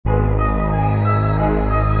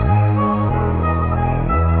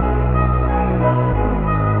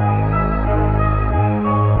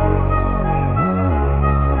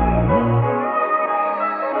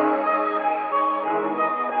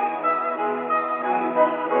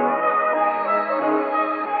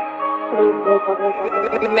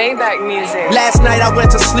Maybach music. Last night I went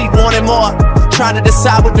to sleep wanting more, trying to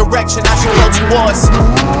decide what direction I should go towards.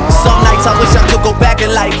 Some nights I wish I could go back in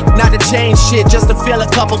life, not to change shit, just to feel a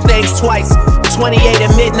couple things twice. 28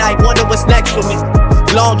 at midnight, wonder what's next for me.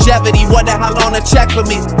 Longevity, wonder how long to check for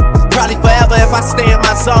me. Probably forever if I stay in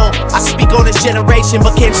my zone. I speak on this generation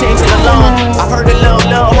but can't change it alone. I heard a little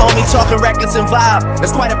homie talking records and vibe.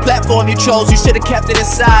 That's quite a platform you chose, you should've kept it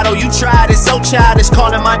inside. Oh, you tried, it's so childish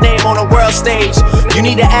calling my name on a world stage. You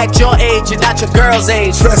need to act your age and not your girl's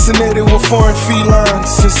age. Fascinated with foreign felines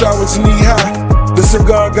since I was knee high. The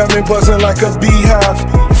cigar got me buzzing like a beehive.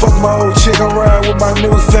 Fuck my old chick, I'm riding with my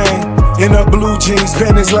new thing. In her blue jeans,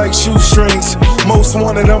 panties like shoestrings. Most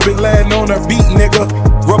wanted, I'm be Latin on a beat, nigga.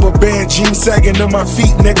 Rubber band jeans sagging to my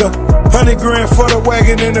feet, nigga. 100 grand for the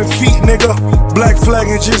wagon and the feet, nigga. Black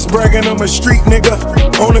flagging, just bragging, I'm a street nigga.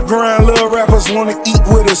 On the grind, little rappers wanna eat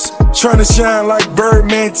with us. Tryna shine like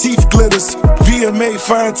Birdman, teeth glitters. VMA,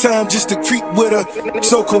 find time just to creep with her.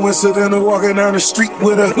 So coincidental, walking down the street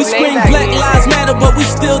with her. We scream Black Lives Matter, but we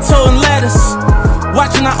still towing ladders.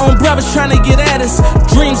 Watching our own brothers trying to get at us.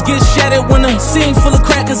 Dreams get shattered when a scene full of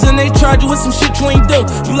crackers and they charge you with some shit you ain't do.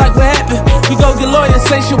 You like what happened? We go get lawyers,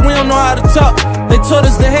 say shit we don't know how to talk. They taught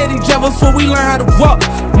us to hate each other before we learn how to walk.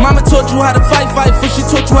 Mama taught you how to fight before she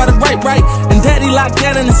taught you how to write. And daddy locked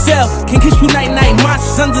down in the cell, can't kiss you night-night.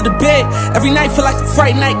 Monsters under the bed, every night feel like a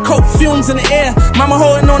fright night. Coke fumes in the air, mama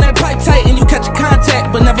holding on that pipe tight and you catch a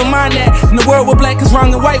contact. But never mind that, in the world where black is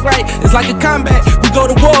wrong and white right, it's like a combat. We go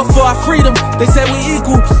to war for our freedom, they say we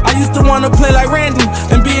equal. I used to wanna play like Randy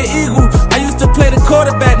and be an eagle. I used to play the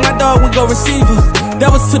quarterback, my dog would go receiver. That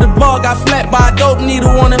was to the ball, got flat by a dope needle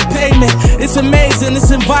on the pavement. It's amazing, this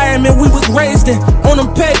environment we was raised in. On them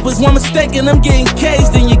papers, one mistake and I'm getting caged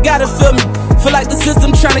in. You gotta feel me, feel like the system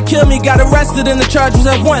trying to kill me. Got arrested and the charges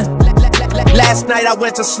have won. Last night I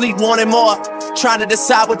went to sleep wanting more, trying to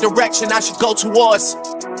decide what direction I should go towards.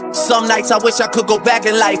 Some nights I wish I could go back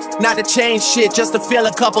in life, not to change shit, just to feel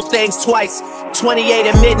a couple things twice. 28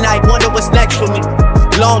 at midnight, wonder what's next for me.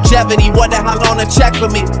 Longevity, wonder how long to check for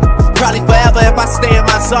me. Probably forever if I stay in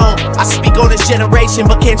my zone. I speak on this generation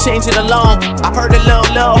but can't change it alone. I heard a little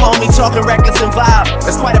homie talking records and vibe.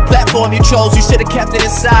 That's quite a platform you chose, you should've kept it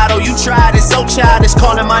inside. Oh, you tried, it's so childish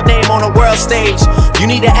calling my name on a world stage. You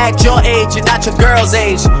need to act your age and not your girl's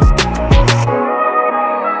age.